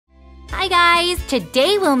Hi guys!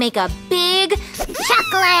 Today we'll make a big…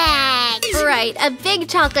 chocolate! Right, a big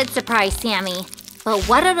chocolate surprise, Sammy. But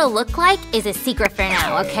what it'll look like is a secret for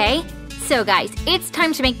now, okay? So guys, it's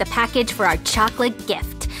time to make the package for our chocolate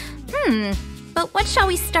gift. But what shall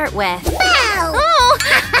we start with? Wow! Oh!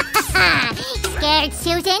 Scared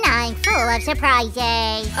Susan, I'm full of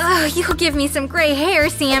surprises. Oh, you'll give me some gray hair,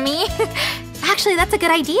 Sammy. Actually, that's a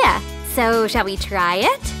good idea. So, shall we try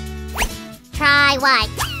it? Try what?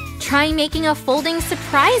 Try making a folding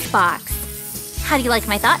surprise box. How do you like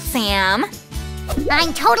my thoughts, Sam?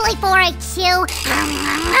 I'm totally for it, Sue.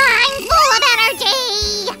 I'm full of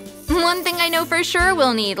energy! One thing I know for sure,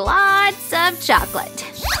 we'll need lots of chocolate.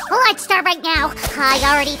 Let's start right now. I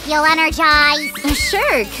already feel energized.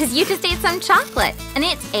 Sure, because you just ate some chocolate, and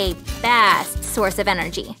it's a vast source of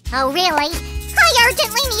energy. Oh, really? I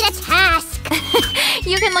urgently need a task.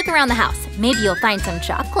 You can look around the house. Maybe you'll find some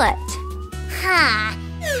chocolate. Huh.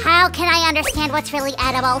 How can I understand what's really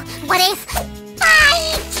edible? What if…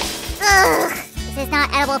 Bite! Ugh. This is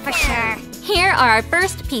not edible for sure. Here are our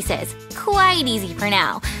first pieces. Quite easy for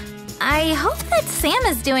now. I hope that Sam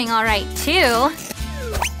is doing all right, too.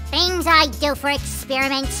 Things I do for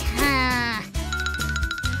experiments.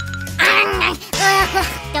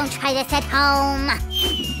 Don't try this at home.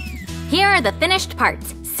 Here are the finished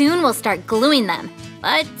parts. Soon we'll start gluing them.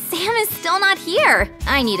 But Sam is still not here.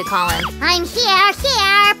 I need to call him. I'm here,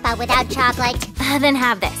 but without chocolate. Then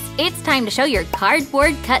have this. It's time to show your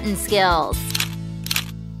cardboard cutting skills.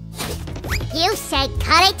 You said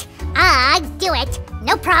cut it, I do it.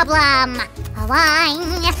 No problem. 1,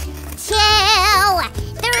 2, 3,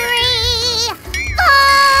 4!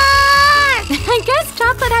 I guess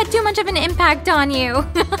chocolate had too much of an impact on you.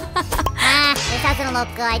 This doesn't look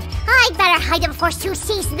good. I'd better hide it before Sue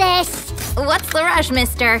sees this. What's the rush,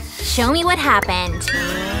 mister? Show me what happened.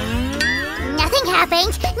 Nothing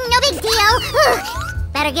happened. No big deal. Ugh.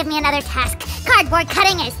 Better give me another task. Cardboard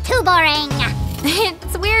cutting is too boring.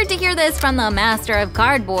 It's weird to hear this from the master of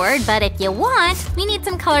cardboard, but if you want, we need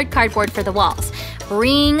some colored cardboard for the walls.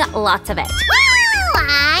 Bring lots of it. Woo!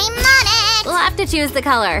 I'm on it! We'll have to choose the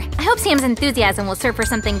color. I hope Sam's enthusiasm will serve for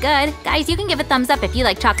something good. Guys, you can give a thumbs up if you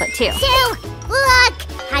like chocolate too. Sue, look!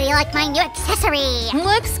 How do you like my new accessory?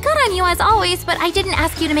 Looks good on you as always, but I didn't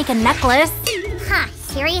ask you to make a necklace. Huh,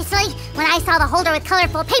 seriously? When I saw the holder with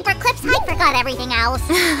colorful paper clips, I forgot everything else.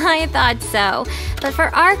 I thought so. But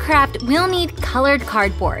for our craft, we'll need colored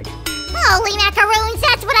cardboard. Holy macaroons,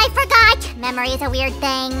 that's what I forgot! Memory is a weird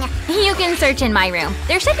thing. You can search in my room.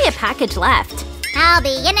 There should be a package left. I'll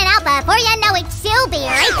be in and out before you know it, Sue. Be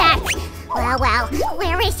right back. Well,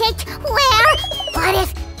 where is it? Where? What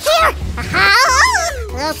if… Here! Aha!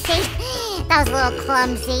 Oopsie, that was a little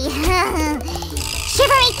clumsy.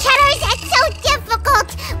 Shivery cheddars, it's so difficult!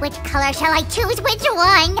 Which color shall I choose? Which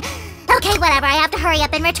one? Okay, whatever, I have to hurry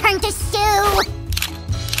up and return to Sue.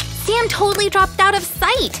 Sam totally dropped out of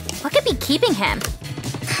sight. What could be keeping him?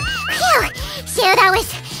 Phew! Sue, that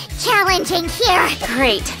was challenging here.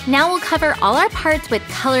 Great. Now we'll cover all our parts with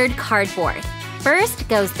colored cardboard. First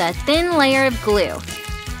goes the thin layer of glue.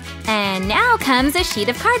 And now comes a sheet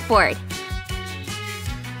of cardboard.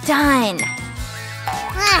 Done.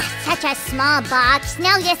 Such a small box.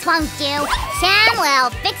 No, this won't do. Sam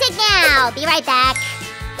will fix it now. Be right back.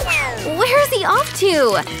 Where's he off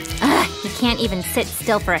to? He can't even sit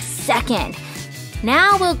still for a second.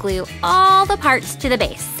 Now we'll glue all the parts to the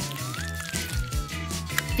base.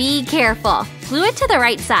 Be careful. Glue it to the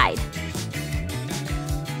right side.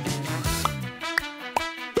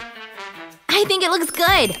 I think it looks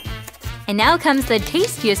good. And now comes the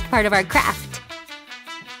tastiest part of our craft.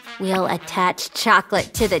 We'll attach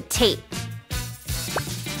chocolate to the tape.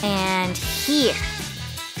 And here.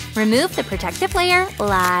 Remove the protective layer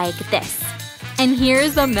like this. And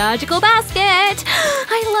here's the magical basket!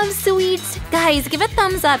 I love sweets! Guys, give a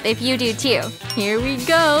thumbs up if you do too. Here we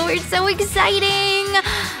go, it's so exciting!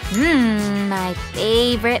 My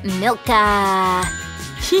favorite Milka!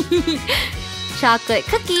 Chocolate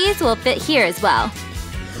cookies will fit here as well.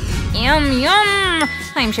 Yum, yum!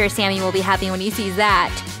 I'm sure Sammy will be happy when he sees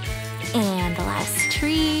that. And the last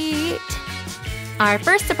treat… Our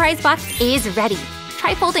first surprise box is ready.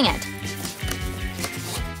 Try folding it.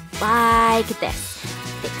 Like this.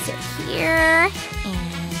 Fix it here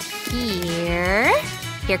and here.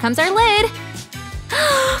 Here comes our lid.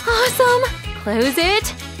 Awesome! Close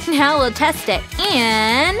it. Now we'll test it.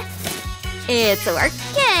 And… it's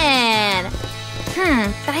working!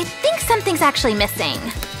 But I think something's actually missing.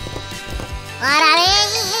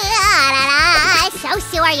 So,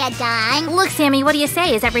 Sue, are you done? Look, Sammy, what do you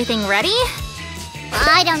say? Is everything ready?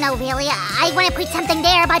 I don't know, really. I want to put something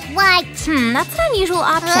there, but what? That's an unusual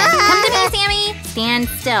option. Come to me, Sammy. Stand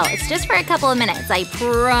still. It's just for a couple of minutes, I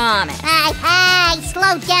promise. Hey,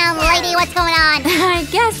 slow down, lady. What's going on? I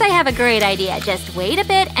guess I have a great idea. Just wait a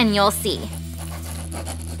bit and you'll see.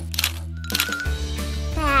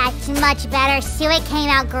 That's much better, Sue. It came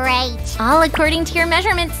out great. All according to your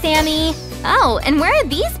measurements, Sammy. Oh, and where are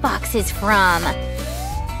these boxes from?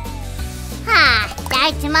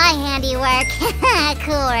 That's my handiwork.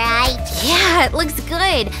 Cool, right? Yeah, it looks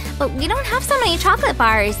good. But we don't have so many chocolate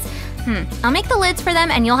bars. I'll make the lids for them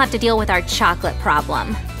and you'll have to deal with our chocolate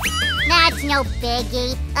problem. That's no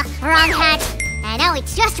biggie. Wrong hat. I know,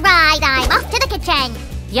 it's just right. I'm off to the kitchen.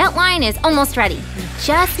 The outline is almost ready. We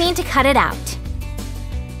just need to cut it out.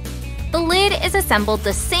 The lid is assembled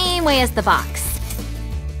the same way as the box.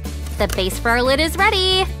 The base for our lid is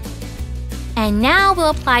ready. And now we'll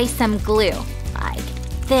apply some glue, like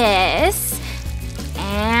this.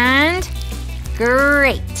 And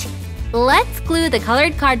great. Let's glue the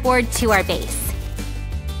colored cardboard to our base.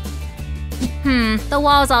 The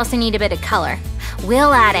walls also need a bit of color.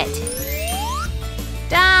 We'll add it.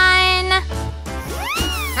 Done!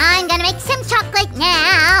 I'm gonna make some chocolate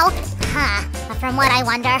now. From what I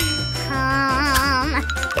wonder?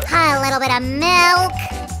 A little bit of milk.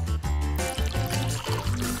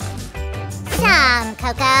 Some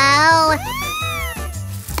cocoa.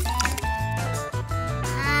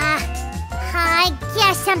 I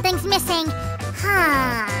guess something's missing.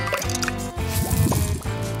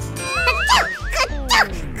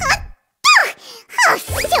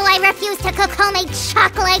 Still, I refuse to cook homemade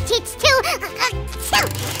chocolate. It's too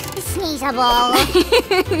sneezable.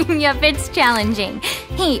 Yep, it's challenging.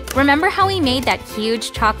 Hey, remember how we made that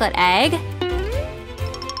huge chocolate egg?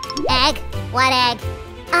 Egg? What egg?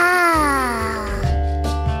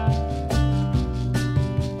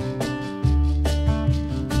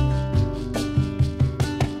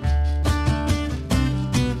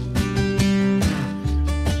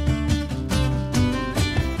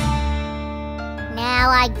 Now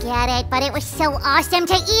I get it, but it was so awesome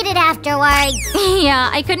to eat it afterwards. Yeah,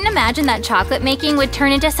 I couldn't imagine that chocolate making would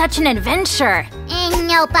turn into such an adventure.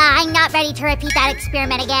 Nope, I'm not ready to repeat that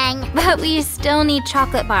experiment again. But we still need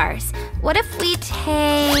chocolate bars. What if we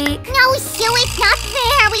take… No, Sue, it's not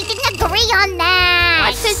fair. We didn't agree on that.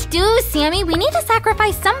 What's this do, Sammy? We need to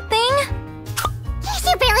sacrifice something. Is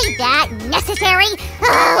it really that necessary?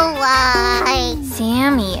 Oh, why?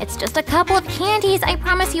 Sammy, it's just a couple of candies. I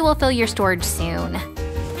promise you will fill your storage soon.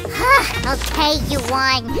 Okay, you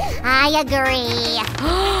won. I agree.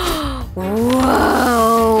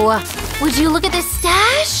 Whoa! Would you look at this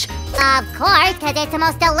stash? Of course, because it's the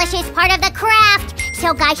most delicious part of the craft.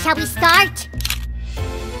 So, guys, shall we start?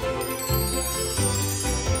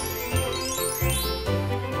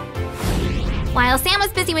 While Sam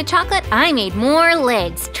was busy with chocolate, I made more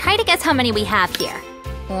lids. Try to guess how many we have here.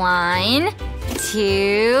 1,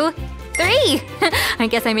 2, 3. I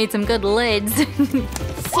guess I made some good lids.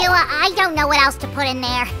 Sue, I don't know what else to put in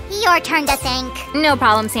there. Your turn to think. No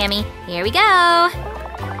problem, Sammy. Here we go.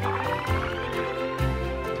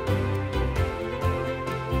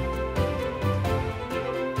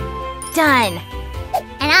 Done.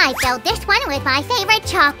 And I filled this one with my favorite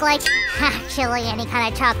chocolate. Actually, any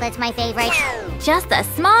kind of chocolate's my favorite. Just the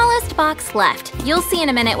smallest box left. You'll see in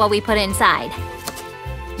a minute what we put inside.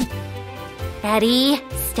 Ready,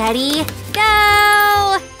 steady,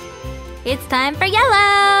 go! It's time for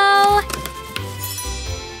yellow!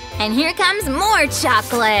 And here comes more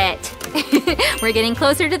chocolate! We're getting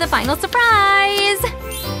closer to the final surprise!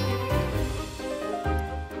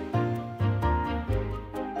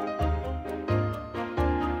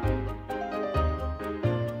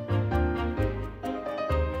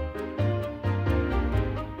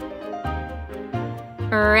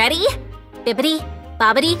 Ready? Bibbidi,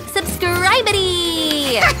 bobbidi,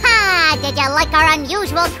 subscribity! Did you like our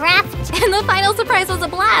unusual craft? And the final surprise was a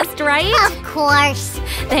blast, right? Of course.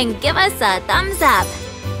 Then give us a thumbs up.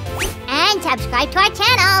 And subscribe to our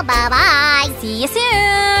channel. Bye-bye. See you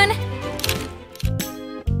soon!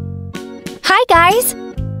 Hi, guys!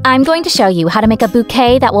 I'm going to show you how to make a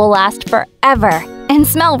bouquet that will last forever and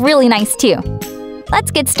smell really nice, too.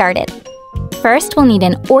 Let's get started. First, we'll need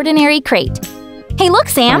an ordinary crate. Hey, look,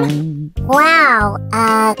 Sam! Wow,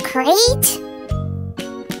 a crate?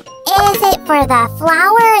 Is it for the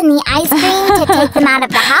flour and the ice cream to take them out of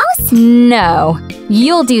the house? No,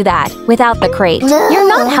 you'll do that without the crate. You're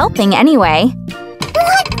not helping anyway.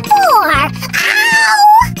 What for?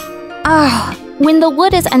 Ow! Oh, when the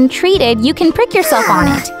wood is untreated, you can prick yourself on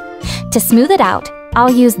it. To smooth it out,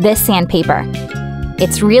 I'll use this sandpaper.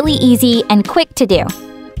 It's really easy and quick to do.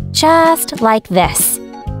 Just like this.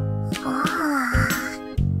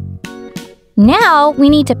 Now we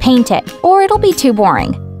need to paint it, or it'll be too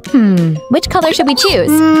boring. Which color should we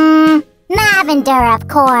choose? Lavender, of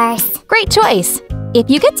course. Great choice! If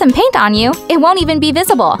you get some paint on you, it won't even be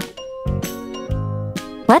visible.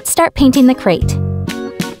 Let's start painting the crate.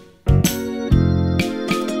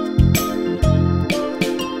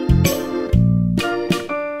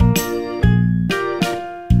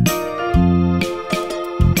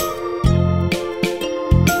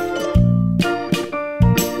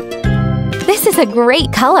 This is a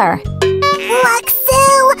great color. Look,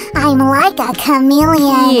 Sue! I'm like a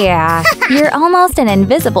chameleon. Yeah, you're almost an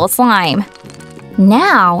invisible slime.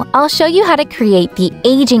 Now, I'll show you how to create the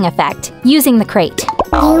aging effect using the crate.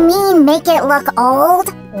 You mean make it look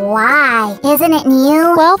old? Why? Isn't it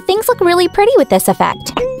new? Well, things look really pretty with this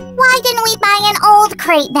effect. Why didn't we buy an old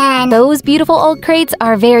crate then? Those beautiful old crates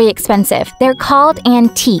are very expensive. They're called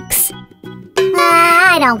antiques.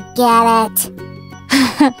 I don't get it.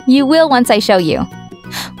 You will once I show you.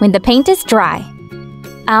 When the paint is dry,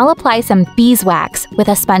 I'll apply some beeswax with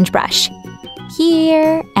a sponge brush.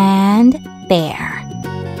 Here and there.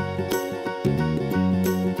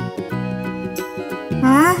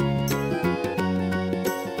 Huh?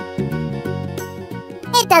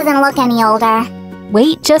 It doesn't look any older.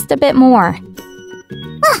 Wait just a bit more.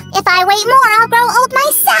 If I wait more, I'll grow old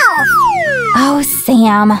myself. Oh,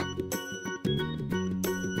 Sam.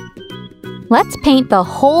 Let's paint the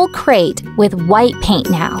whole crate with white paint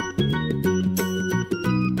now.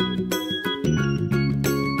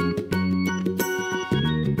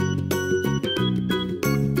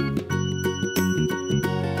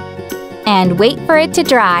 And wait for it to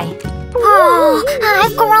dry. Oh,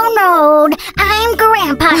 I've grown old. I'm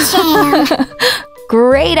Grandpa Sam.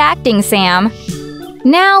 Great acting, Sam.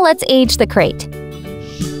 Now let's age the crate.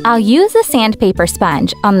 I'll use a sandpaper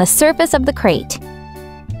sponge on the surface of the crate.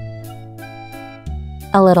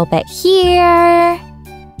 A little bit here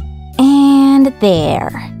and there.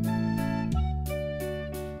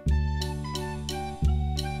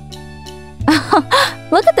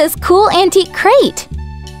 Look at this cool antique crate!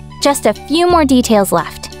 Just a few more details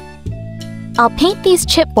left. I'll paint these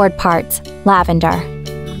chipboard parts lavender.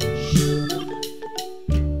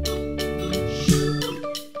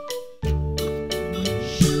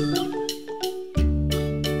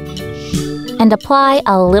 And apply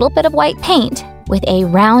a little bit of white paint with a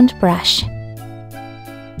round brush.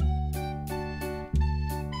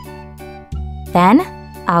 Then,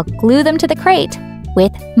 I'll glue them to the crate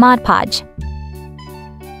with Mod Podge.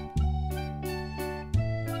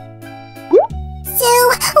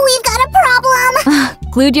 Sue, we've got a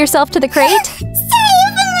problem. Glued yourself to the crate? Save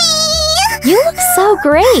me! You look so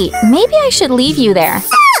great. Maybe I should leave you there.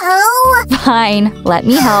 Oh! Fine, let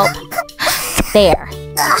me help. There.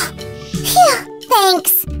 Phew,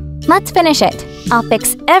 thanks. Let's finish it. I'll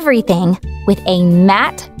fix everything with a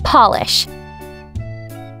matte polish.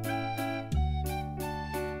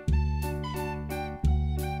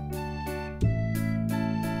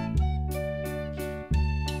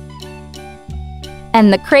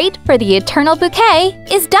 And the crate for the eternal bouquet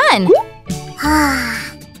is done! Look,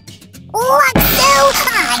 Sue!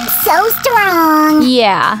 I'm so strong!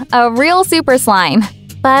 Yeah, a real super slime.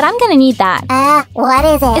 But I'm gonna need that. What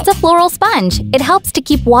is it? It's a floral sponge. It helps to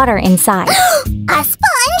keep water inside. A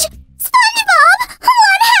sponge? SpongeBob!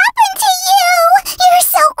 What happened to you? You're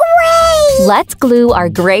so gray! Let's glue our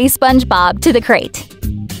gray SpongeBob to the crate.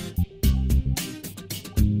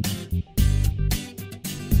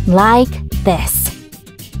 Like this.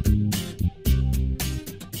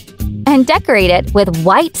 And decorate it with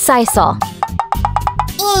white sisal.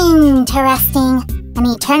 Interesting. An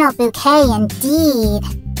eternal bouquet indeed.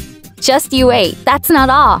 Just you wait, that's not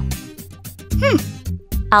all.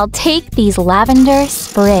 I'll take these lavender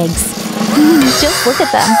sprigs. Just look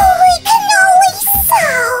at them. Holy cannoli,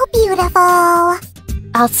 so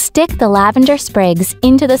beautiful. I'll stick the lavender sprigs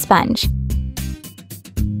into the sponge.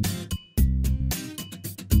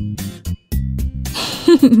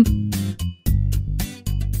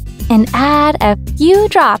 And add a few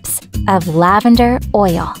drops of lavender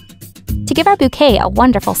oil to give our bouquet a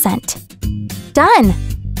wonderful scent. Done!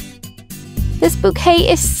 This bouquet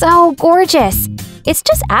is so gorgeous. It's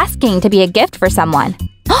just asking to be a gift for someone.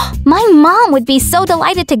 My mom would be so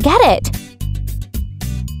delighted to get it.